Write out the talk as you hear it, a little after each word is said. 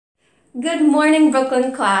Good morning,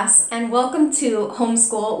 Brooklyn class, and welcome to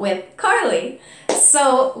Homeschool with Carly.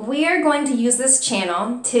 So we are going to use this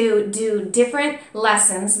channel to do different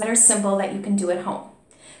lessons that are simple that you can do at home.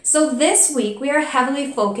 So this week we are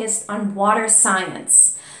heavily focused on water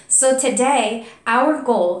science. So today our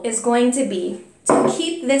goal is going to be to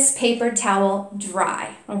keep this paper towel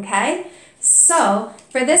dry, okay? So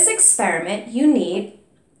for this experiment you need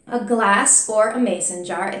a glass or a mason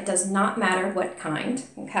jar, it does not matter what kind,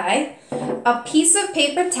 okay? A piece of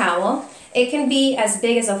paper towel, it can be as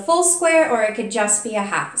big as a full square or it could just be a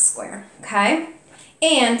half a square, okay?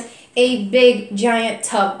 And a big giant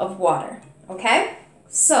tub of water, okay?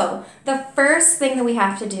 So the first thing that we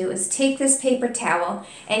have to do is take this paper towel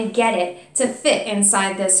and get it to fit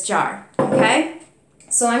inside this jar, okay?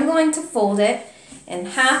 So I'm going to fold it in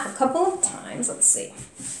half a couple of times, let's see.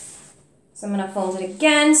 So I'm going to fold it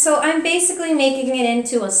again. So I'm basically making it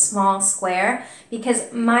into a small square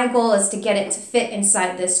because my goal is to get it to fit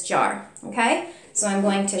inside this jar, okay? So I'm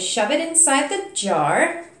going to shove it inside the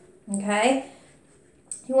jar, okay?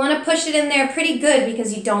 You want to push it in there pretty good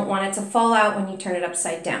because you don't want it to fall out when you turn it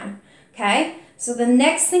upside down, okay? So the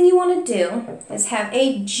next thing you want to do is have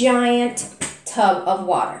a giant tub of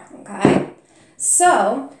water, okay?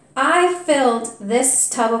 So I filled this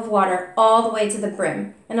tub of water all the way to the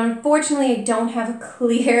brim. And unfortunately, I don't have a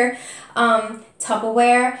clear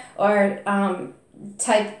Tupperware or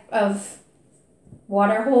type of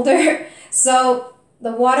water holder. So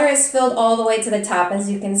the water is filled all the way to the top, as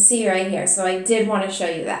you can see right here. So I did want to show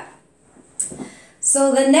you that.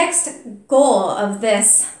 So the next goal of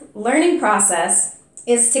this learning process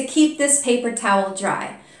is to keep this paper towel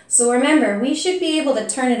dry. So remember, we should be able to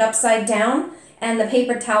turn it upside down and the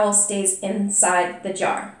paper towel stays inside the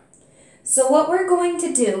jar. So what we're going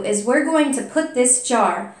to do is we're going to put this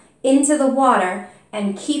jar into the water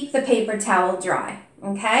and keep the paper towel dry,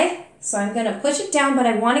 okay? So I'm going to push it down, but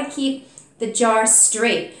I want to keep the jar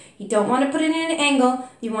straight. You don't want to put it in an angle,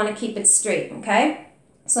 you want to keep it straight, okay?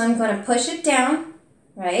 So I'm going to push it down,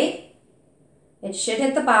 right? It should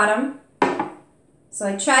hit the bottom. So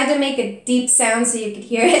I tried to make a deep sound so you could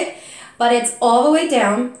hear it. But it's all the way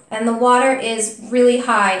down and the water is really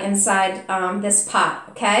high inside this pot,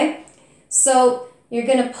 okay? So you're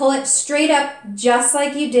going to pull it straight up just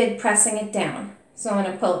like you did pressing it down. So I'm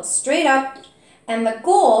going to pull it straight up, and the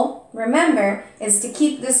goal, remember, is to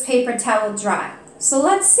keep this paper towel dry. So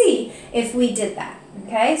let's see if we did that,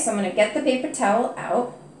 okay? So I'm going to get the paper towel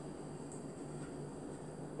out.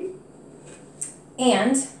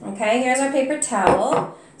 And, okay, here's our paper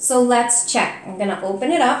towel. So let's check. I'm going to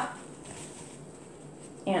open it up.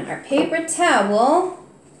 And our paper towel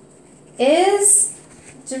is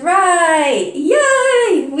dry.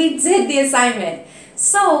 Yay! We did the assignment.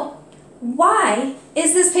 So why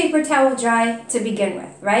is this paper towel dry to begin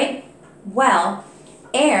with, right? Well,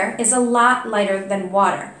 air is a lot lighter than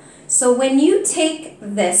water. So when you take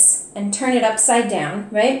this and turn it upside down,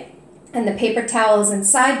 right? And the paper towel is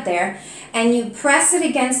inside there, and you press it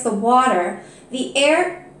against the water, the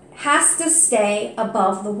air has to stay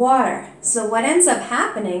above the water. So what ends up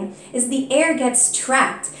happening is the air gets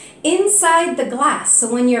trapped inside the glass.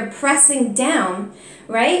 So when you're pressing down,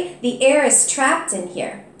 right, the air is trapped in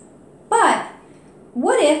here. But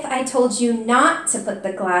what if I told you not to put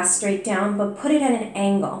the glass straight down, but put it at an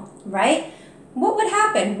angle, right? What would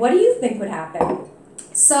happen? What do you think would happen?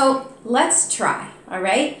 So let's try, all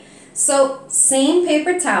right? So same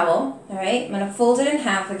paper towel, all right? I'm gonna fold it in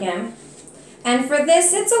half again. And for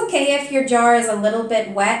this, it's okay if your jar is a little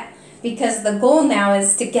bit wet because the goal now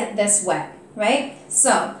is to get this wet, right?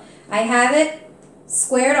 So I have it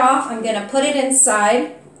squared off. I'm going to put it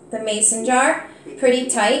inside the mason jar pretty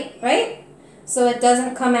tight, right? So it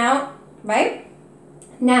doesn't come out, right?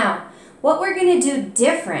 Now, what we're going to do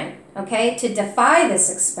different, okay, to defy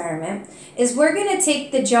this experiment is we're going to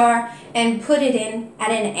take the jar and put it in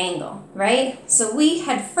at an angle, right? So we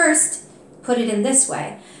had first put it in this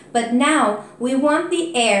way. But now we want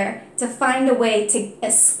the air to find a way to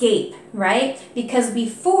escape, right? Because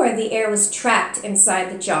before the air was trapped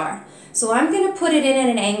inside the jar. So I'm going to put it in at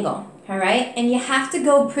an angle, all right? And you have to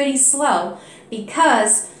go pretty slow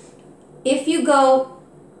because if you go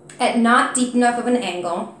at not deep enough of an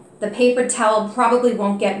angle, the paper towel probably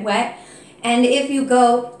won't get wet. And if you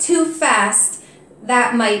go too fast,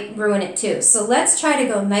 that might ruin it too. So let's try to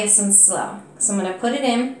go nice and slow. So I'm going to put it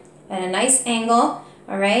in at a nice angle.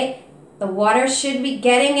 All right, the water should be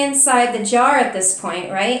getting inside the jar at this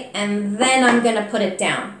point, right? And then I'm going to put it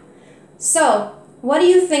down. So what do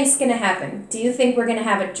you think is going to happen? Do you think we're going to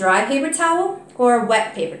have a dry paper towel or a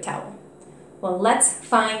wet paper towel? Well, let's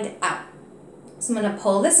find out. So I'm going to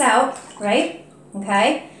pull this out, right?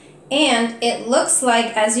 Okay, And it looks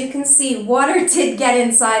like, as you can see, water did get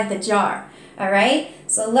inside the jar. All right,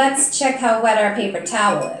 so let's check how wet our paper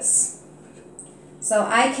towel is. So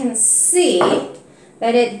I can see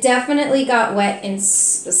that it definitely got wet in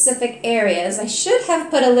specific areas. I should have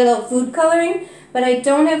put a little food coloring, but I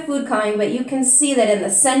don't have food coloring, but you can see that in the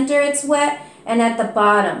center it's wet and at the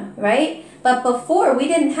bottom, right? But before, we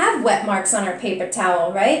didn't have wet marks on our paper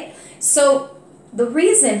towel, right? So the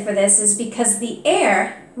reason for this is because the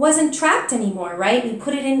air wasn't trapped anymore, right? We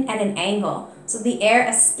put it in at an angle, so the air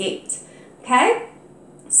escaped, okay?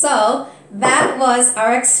 So that was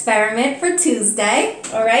our experiment for Tuesday,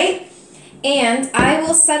 all right? And I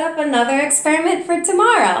will set up another experiment for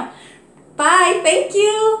tomorrow. Bye, thank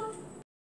you.